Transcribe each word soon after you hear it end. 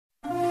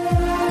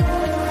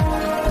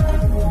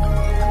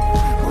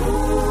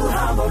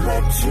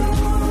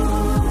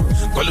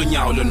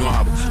Kolonyawo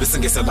lonwabo bese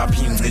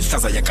ngeselapha ingci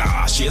ihlaza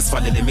yakashi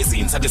esivalele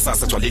emizini sathi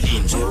sasa gcwale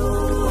linje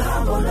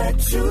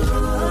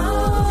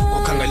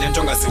ukhangele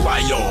into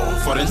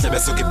ongaziwayo for endlebe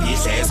esuke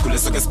ibhidle esikhule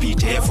esuke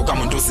esibhidef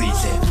ukamuntu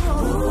uzidle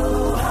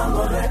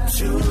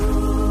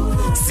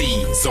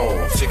Sizo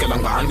fikela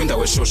ngani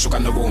kwindawo eshushu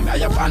kanobomi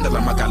ayabanda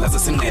lamagala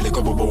zesinqele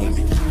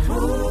kobobomi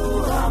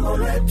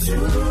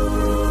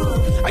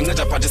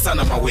Anceda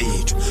phathisana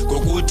mawethu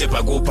ngokude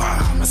bhakupha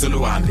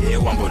maseluhambe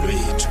uhambo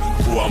lwethu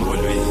uhambo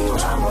lwethu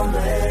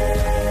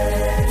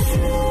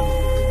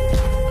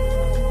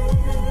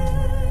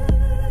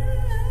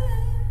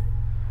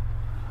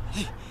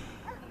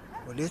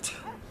Lwethu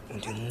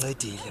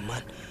undincedile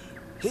man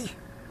hey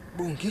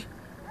Bungi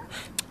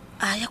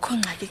Ayakho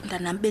ngxaki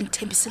mntanami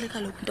bendithembisile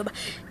kaloku into ba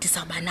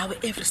ndizawuba nawe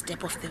every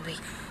step of the way.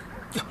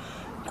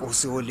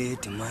 Nkosi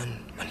oledi man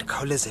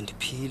mandikhawuleze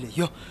ndiphile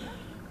yo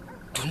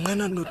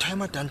Dunqena no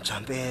time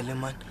adanjampele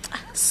man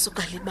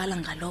Suka libala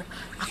ngalo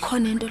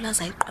akhona into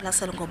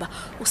lazayiqwalasela ngoba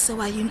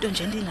usewayinto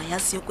nje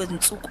endingayaziyo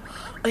kwezintsuku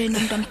oyena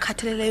umuntu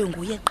amkhathaleleyo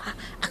nguye qha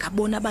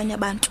akabona abanye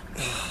abantu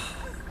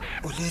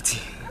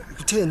Oledi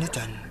utheni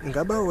Dan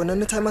ingaba wona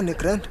netime ne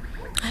grand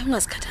Hayi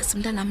ungazikhathazi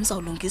mntanami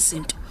uzawulunga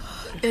izinto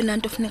yona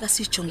into ofuneka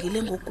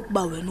sijongile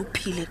ngokuba wena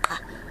uphile qha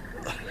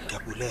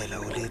Ndiyabulela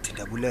Oledi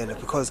ndiyabulela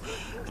because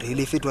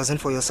really if it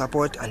wasn't for your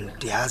support and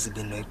ndiyazi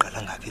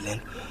benoyiqala ngapi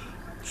lento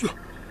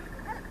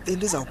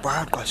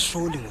Ndizawubhaqwa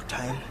surely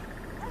ngotime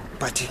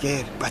but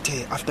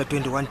after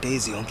 21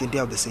 days yonke into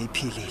yabe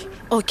seyiphilile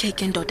Okay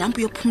ke ndoda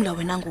ampu yophumla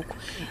wena ngoku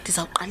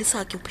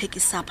ndizawuqalisa ke upheka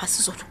isapha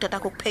sizothi utata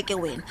kokupheke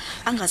wena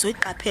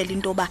angazoyiqaphela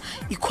into ba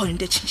ikhona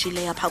into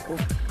etshintshile yapha ku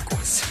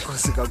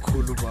Nkosi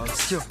kakhulu baba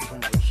siyo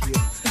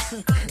ungayihiya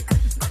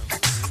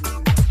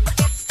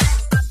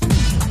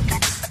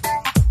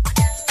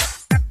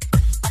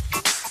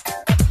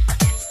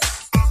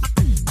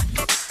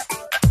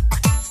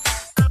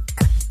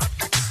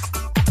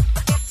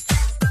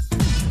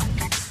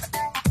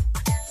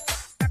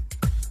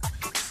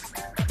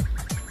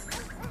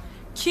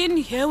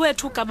Kini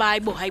hewethu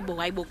kabayibo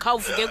hayibo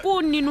khawuvuke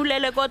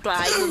kuninulele kodwa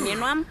hayibo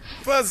myeni wami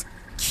Mfazi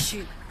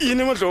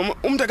yini madloma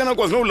umuntu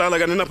akanakwazi nolala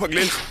kanina apha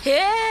kulendlu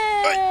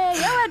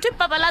hewethu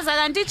ibhabalaza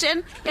kanti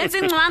Jane yenza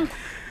incwangu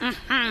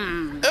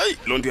Hey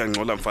lonto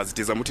uyangcola mfazi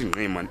dizama uthi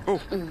ngqi man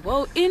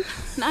wow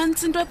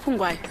nansi into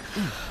ephungwayo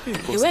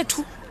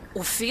hewethu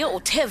ufike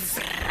uthe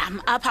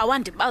vram apha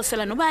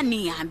wandibalisela noba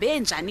nihambe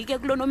njani ke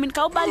kulona omini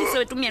khawubalise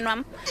wethu myeni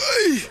wami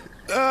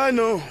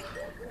no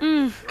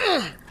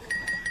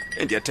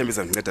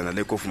Endiyathembisa nginceda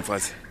nale kofu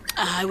mfazi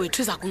Hayi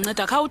wethu iza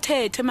kunceda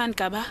khawuthethe man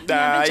Gaba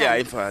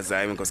hayi mfazi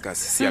hayi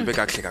nkosikazi sihambe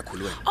kahle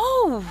kakhulu wena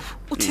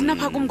uthina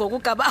pha kum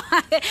ngokugaba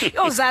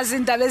yozazi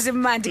indaba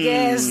ezimandi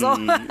kezo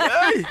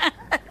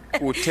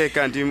uthe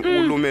kanti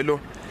ulume lo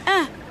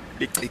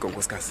iciko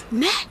nkosikazi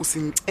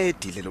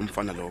usincedile lo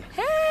mfana lo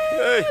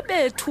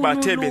bethu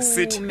bathe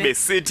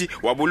besithi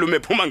wabulume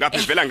phuma ngapha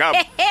vela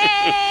ngapha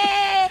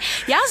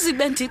yazi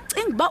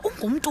bendicinga ba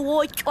ungumuntu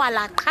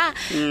wotywala qha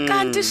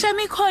kanti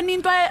shemi khona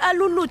into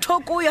alulutho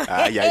kuyo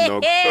hayi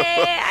noko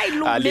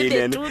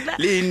ayilungile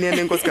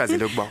linene nkosikazi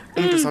lokuba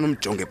umuntu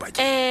sanomjonge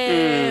bhatyi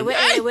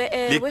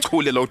ewe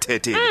lichule lo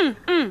uthethe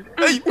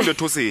hey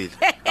undethusile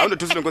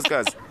awundethusile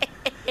nkosikazi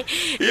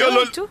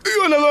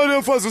yona lo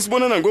mfazi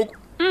usibonana ngoku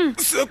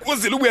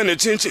sekwazile ukuya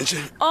nechange nje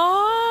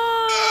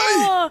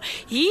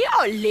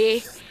yiyo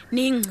le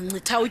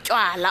ningincitha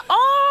utywala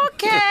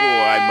okay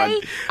hayi man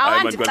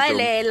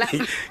awandixelela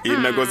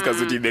yina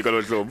nkosikazi uthi ibeka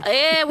lo hlobo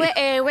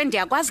ewe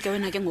ndiyakwazi ke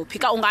wena ke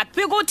ngophika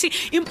ungaphika uthi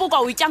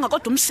impuka uyityanga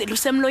kodwa umsili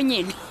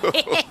usemlonyeni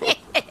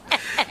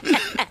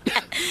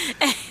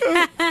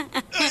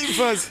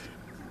mfazi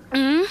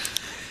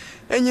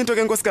enye into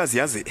ke nkosikazi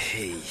yazi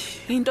hey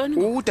intoni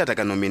utata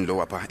kanomini lo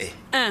wapha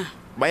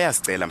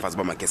bayasicela mfazi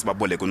bamakesi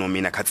baboleke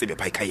unomini akhatsibe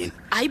pha ekhayeni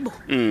hayibo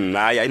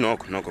hayi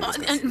noko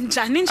nkosikazi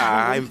njani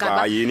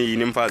hayi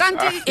yini mfazi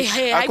kanti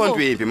akho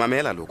ntwimbi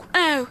mamela lokho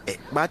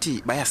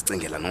bathi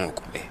bayasicingela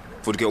noko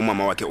futhi ke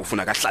umama wakhe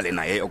ufuna kahlale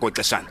naye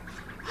okoxeshana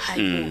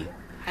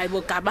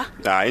hayibo Gaba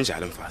hayi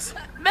njalo mfazi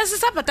bese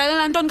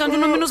sabhadalela ntoni kanti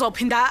unomini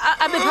uzawuphinda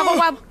abe phako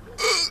kwabo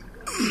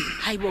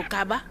hayibo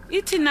Gaba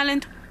ithina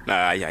lento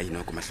hayi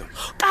noko mahlobo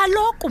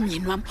kaloku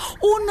myeni wami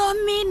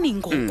unomini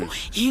ngoku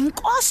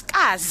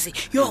inkosikazi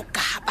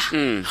yoGaba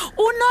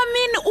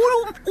unomini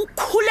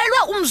ukhulelwe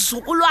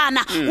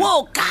umzukulwana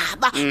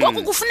woGaba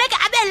ngoku kufuneka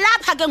abe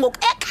lapha ke ngoku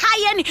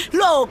ekhayeni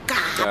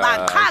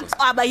loGaba qha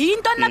qaba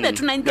yinto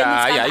nabethu na into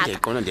hayi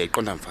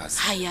ndiyayiqonda mfazi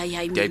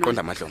hayi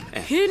ndiyayiqonda mahlobo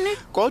yini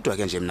kodwa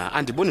ke nje mina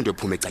andiboni into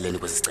ephuma ecaleni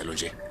kwesicelo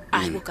nje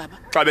hayibo Gaba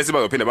xa bese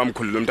bayophinda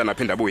bamkhulula umntana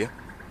aphinda abuya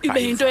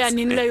ibe into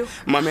yanini leyo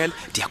mamela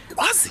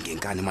ndiyakwazi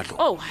ngenkani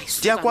madlo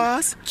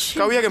ndiyakwazi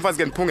kawuyeke mfazi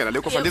ke ndiphungela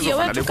le kofa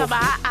ndizofana le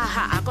kofa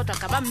kodwa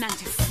Gaba mna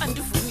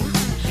andivumi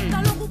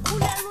kaloku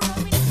ukhulela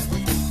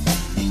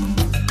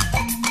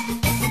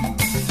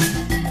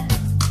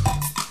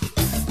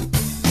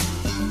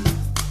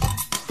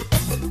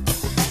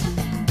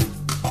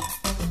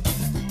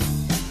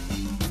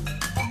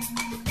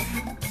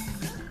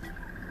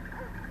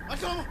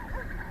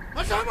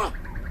Matama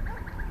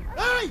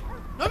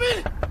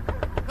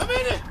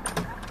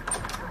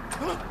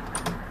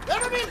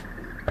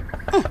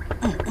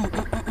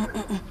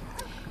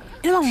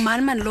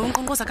ngubani mani lo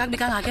unqonqoza kakubi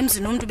kangaka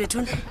emzini womuntu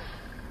bethuna?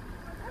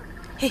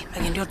 Hey,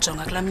 ake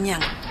ndiyojonga kula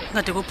mnyango.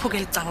 Ngade kophuke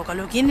licango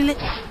kaloku yini le?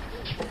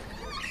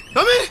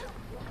 Nomini.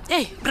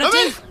 Hey,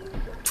 Bradley.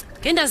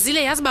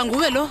 Ngendazile yazi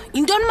banguwe lo.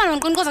 Intoni mani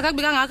unqonqoza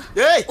kakubi kangaka?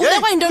 Hey,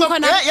 ubekwa intoni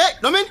khona? Hey,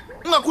 Nomini,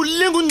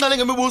 ungakhulilanga ungqale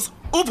ngemibuzo.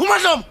 Uphuma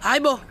Dlomo.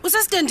 Hayibo,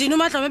 usestendini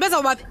uMadlomo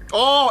bezawubaphi?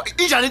 Oh,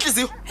 injani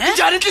inhliziyo?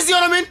 Injani inhliziyo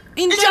Nomini?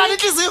 Injani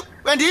inhliziyo?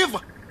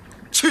 Wendiva.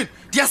 Chini,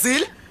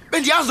 ndiyazile.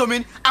 Bendiyazi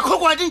Nomini, akho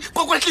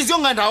kwanhliziyo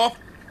ngandawo apha.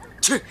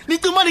 Chini,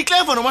 nicima ni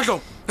clever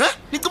noMadlomo.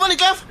 Nicima ni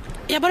clever.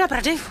 Yabona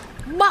Bradley,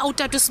 ba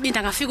utata uSibinda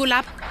angafika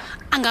lapha,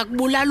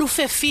 angakubulala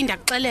ufefinda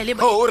akuxelele.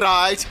 Oh,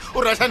 right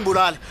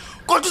andibulala.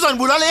 Kodwa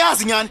uzanibulala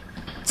yazi nyani.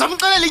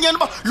 Samxelela inyani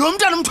ba lo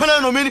mntana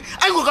umthweleyo Nomini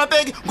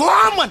ayingokapeki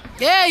ngowami man.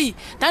 Hey,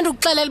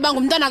 ndandukuxelela uba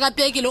ngumntana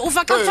kapeki lo.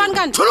 Ufa xa kufani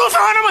kanti? Thula ufa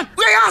wena man.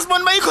 Uyayazi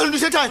man bayikho into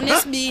ethethayo.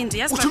 Unesibindi,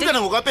 yazi Bradley.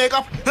 Uthumntana ngokapeki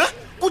apha.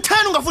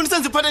 Kutheni ungafuni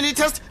senze ipattern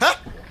test?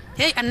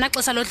 Hey,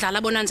 aninaxesha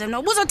lodlala bona nje.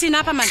 Ubuzothina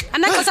apha man?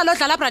 Aninaxesha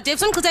lodlala Bradley,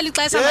 sondichithela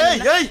ixesha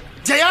man. Hey,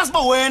 ndiyayazi ba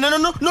wena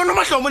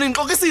noMadlomo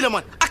ninixokisile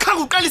man.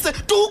 Akhange uqalise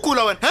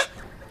ugula wena.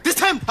 This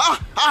time,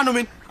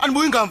 Nomini,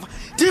 andibuyi ngamva.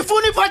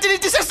 Ndifuna ipattern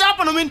test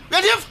apha Nomini.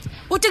 Uyandiva?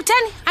 Uthi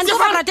kutheni?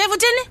 Andiva Bradley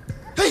uthini?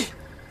 Hey,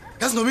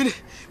 yazi Nomini,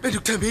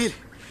 bendikuthembile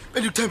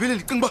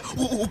ndicinga uba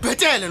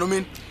ubhetele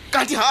Nomini.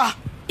 Kanti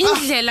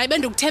indlela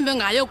ebendikuthembe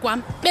ngayo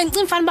kwami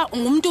bengicinga mfana uba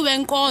ungumuntu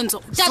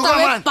wenkonzo, tata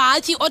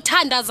webhatyi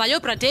othandazayo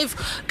Bradley.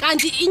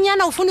 Kanti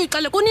inyana ufuna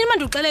uyixele kunini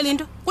manje uxelela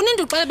into? Kunini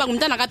ndixelela uba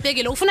ngumntana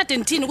kapekile ufuna de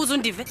ndithini ukuze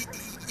undive?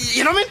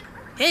 Nomini?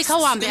 Hey,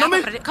 khawuhambe apha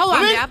Bradley,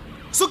 khawuhambe apha.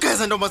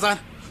 Sugeza ntombazana.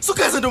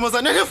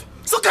 Uyandiva?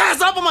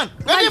 Sugeza apha man.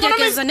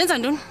 Ndiyageza ndenza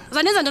ntoni?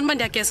 Uzandenza ntoni uba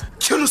ndiyageza?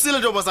 Tyhini usile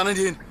ntombazana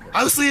ndini.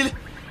 Ayusile.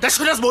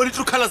 Ndashona zibona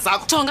i-true colours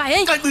zakho. Jonga,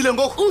 hey. Cacile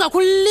ngoku.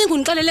 Ungakhulilanga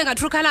undixelele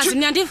nga-true colours,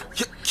 niyandiva?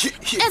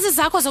 Ezi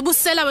zakho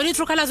zobusela wena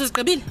i-true colours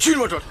uzigqibile.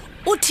 Tyhini madoda.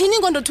 Uthini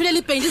ngondothulela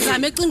iibhendi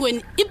zam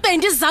ecingweni?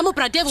 Iibhendi zam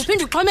uBradley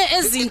uphinde uxhome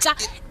ezintsha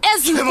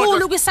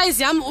ezinkulu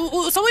kwisayizi yam.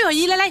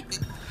 Sowuyoyile leyo.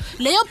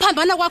 Leyo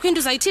phambana kwakho into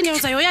uzayithini?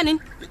 Uzayoya nini?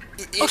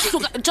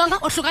 Jonga,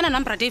 ohlukana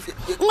nam Bradley.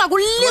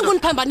 Ungakulinga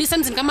undiphambanisa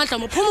emzini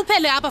kaMadlomo. Phuma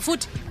uphele apha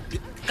futhi.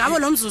 Ngabo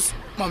lo mzuzu.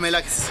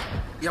 Mamela ke sisi.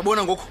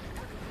 Uyabona ngoku.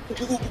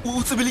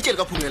 Utsibilityeli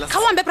kaphungela.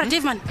 Khawuhambe Bradley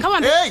man.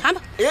 Khawuhambe.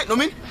 Hamba.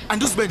 Nomini,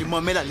 andizibe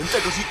ndimamela le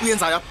mthetho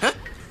uyenzayo apha.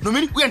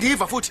 Nomini,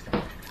 uyandiva futhi.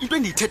 Into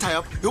endiyithethayo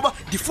apha yoba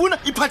ndifuna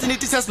ipattern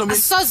test Nomini.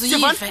 Asoze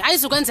uyive,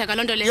 ayizukwenzeka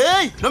loo nto leyo.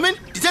 Hey, Nomini,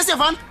 ndithe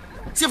siyavana.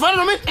 Siyavana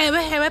Nomini?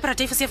 Ewe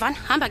Bradley siyavana.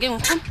 Hamba ke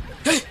ngoku.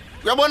 Hey,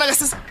 uyabona ke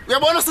sisi?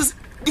 Uyabona sisi?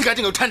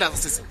 Ingathi ngewuthandaza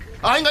sisi.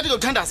 Hayi ingathi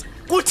ngewuthandaza.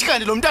 Kuthi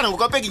kanti lo mntana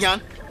ngokapeki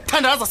nyani.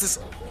 Thandaza sisi.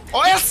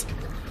 Oh yes.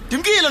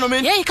 Ndimkile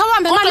Nomini. Hey,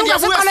 khawuhambe manje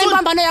ungaseqala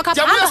impambano yakho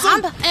apha.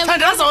 Hamba.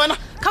 Thandaza wena.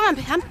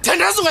 Khawuhambe, hamba.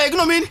 Thandaza ungayeki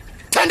Nomini.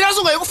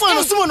 Thandaza ungayeki ufana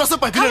noSimon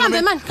waseBhayibhileni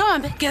Nomini. Khawuhambe man,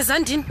 khawuhambe. Geza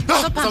ndini.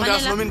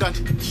 Uzophambanela Nomini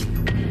kanti.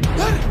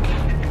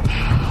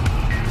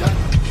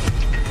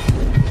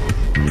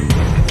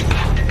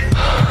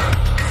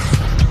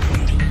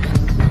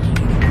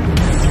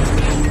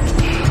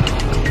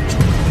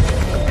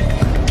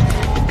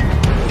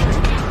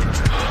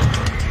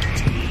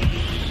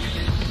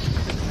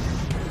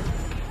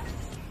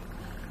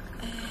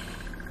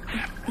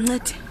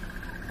 Ncedi.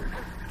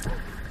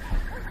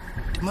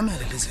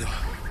 Ndimamele Liziwe.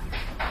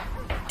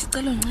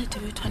 Ndicela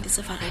uncede wethu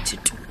andiseva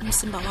right tu.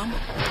 Umsimba wam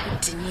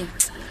udiniwe.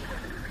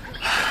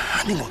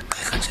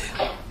 Andingogqirha nje.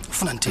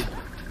 Ufuna ndithini?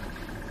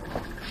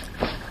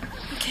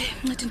 Okay,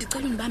 ncedi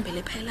ndicela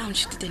undibambele phaya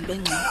lounge ndide ndibe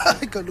ngcono.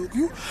 Hayi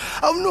kaloku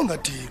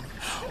awunongadini.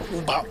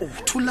 Uba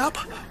uthu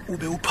lapha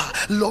ube upha.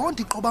 Lo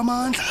ndiqoba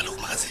amandla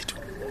kaloku makazethu.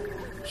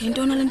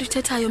 Yintoni le nto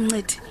uthethayo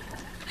Mncedi?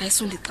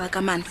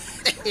 Ayisundixaka mani.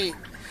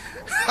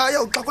 Hayi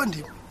awuxakwa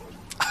ndim.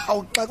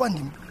 Awuxakwa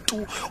ndim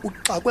tu,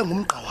 uxakwe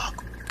ngumqa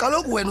wakho.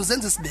 Kaloku wena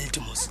uzenza isibethi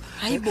mos.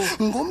 Hayibo.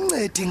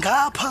 Ngomncedi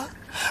ngapha,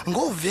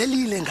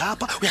 ngovelile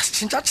ngapha,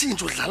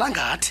 uyasitshintsha udlala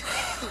ngathi.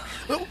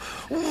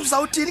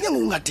 Uzawuthini ke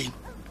ngokungadini?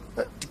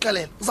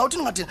 Ndixelele,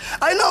 uzawuthini ungadini?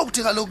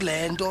 Ayinokuthi kaloku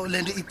lento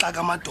ixaka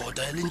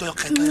amadoda, lento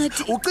yokrexela.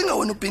 Ucinga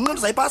wena ubhinqa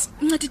uzayipasa?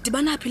 Ncedi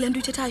idibana phi le nto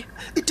uthethayo?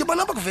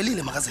 Idibana apha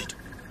kuvelile makazethu.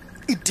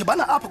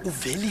 Idibana apha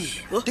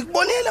kuvelile.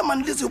 Ndikubonile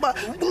mani Liziwe uba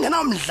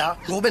ungenamdla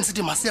ngoba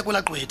ndisithi masiya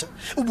kwela gqwetha.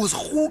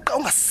 Ubuzirhuqa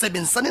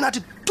ungasebenzisani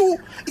nathi tu.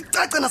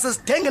 Icace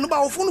nasesidengeni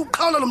uba ufuna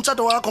uqhawula lo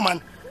mtshato wakho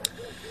mani.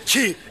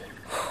 Chi.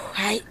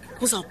 Hayi,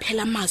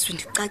 kuzawuphela amazwi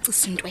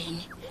ndicacisa into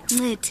enye.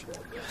 Ncedi,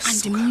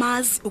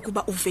 andimazi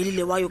ukuba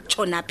uvelile wayo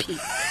kutshona phi.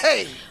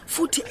 Hey,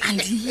 futhi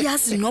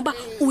andiyazi noba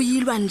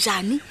uyilwa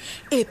njani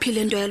ephi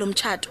le nto yalo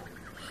mtshato.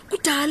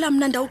 Kudala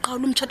mna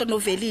ndawuqhawula umtshato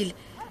novelile.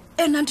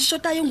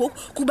 Nandishotayo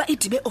ngoku kuba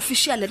idibe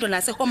official lento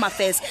nase Home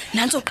Affairs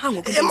nanso qha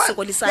ngoku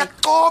ulisokolisayo.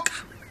 Yaxoka.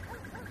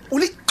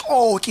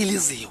 Ulixoki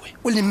Liziwe.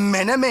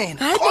 Ulimenemene.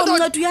 Kodwa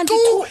Ncedi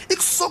uyandithu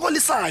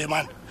ikusokolisayo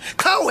man.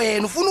 Kha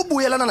wena ufuna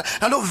ubuyelana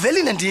nalo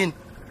veline ndini.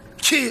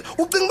 Chi,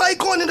 ucinga ba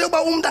ikhona into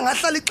yokuba umuntu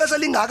angahlala ixesha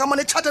lingaka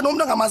manje echathe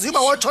nomuntu angamaziyo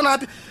ba watshona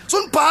phi.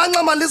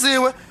 Sonibhanqa man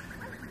Liziwe.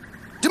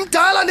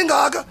 Ndimdala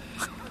ndingaka.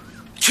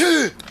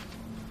 Chi.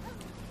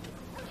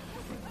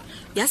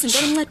 Yazi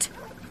into Ncedi.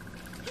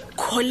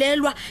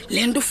 uyakholelwa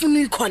lento ufuna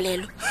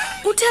uyikholelwa.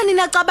 Kutheni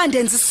nacaba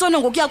ndenza isono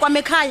ngokuya kwami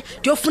ekhaya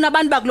ndiyofuna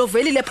abantu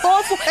bakulovelile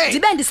phofu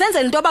ndibe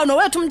ndisenzela into aba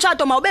nowethu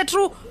umtshato mawube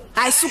true.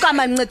 Hayi suka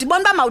mancedi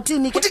bona ba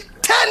mawuthini ke. Uthi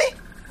kutheni?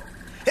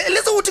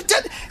 Lezi uthi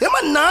kutheni?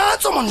 Ema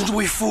natso manje nje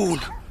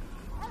uyifuna.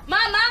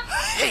 Mama.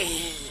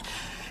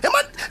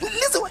 Ema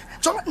lezi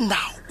jonga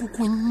nawo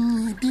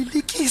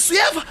ukunyibilikisa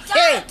uyeva?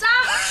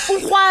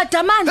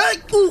 Ukwada man.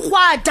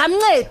 Ukwada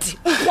mncedi.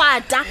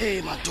 Ukwada.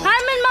 Hey madoda.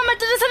 Hayi mina mama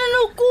thethisana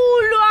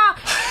nokulwa.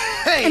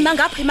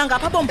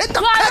 Imangapha bomba.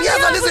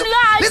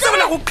 Lezi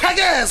wena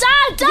kuqhakeza.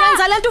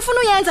 Yenza lento ufuna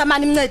uyenza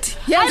mani mncedi.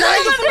 Yenza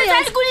lento ufuna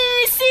uyenza.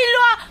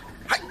 Kulisilwa.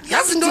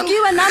 Yazi ntoni?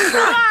 Dikiwe nami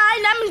ngoba.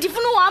 Hayi nami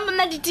ndifuna uhamba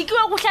mina ndidikiwe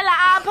kuhlala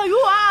apha.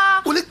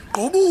 Yuha.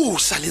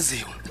 Uligqobusha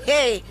leziwe.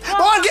 Hey.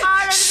 Bonke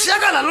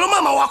shaka nalo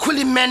mama wakho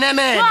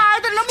limenemene.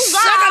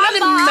 Shaka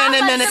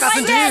lalimenemene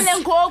kasindizi.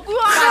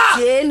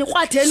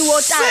 Kwadeni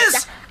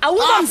wotata.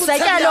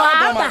 Awukomzekelo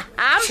hamba.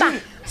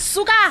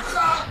 Suka.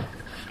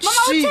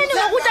 Mama uthini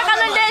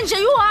ngokutakana ndenje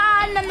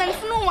Yohana mina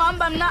ngifuna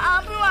uhamba mina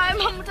apha hayi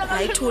mama utakana.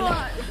 Hayi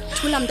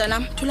thula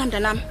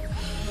mntanami.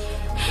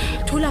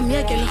 Thula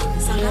myeke lo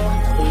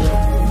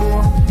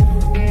sangapha.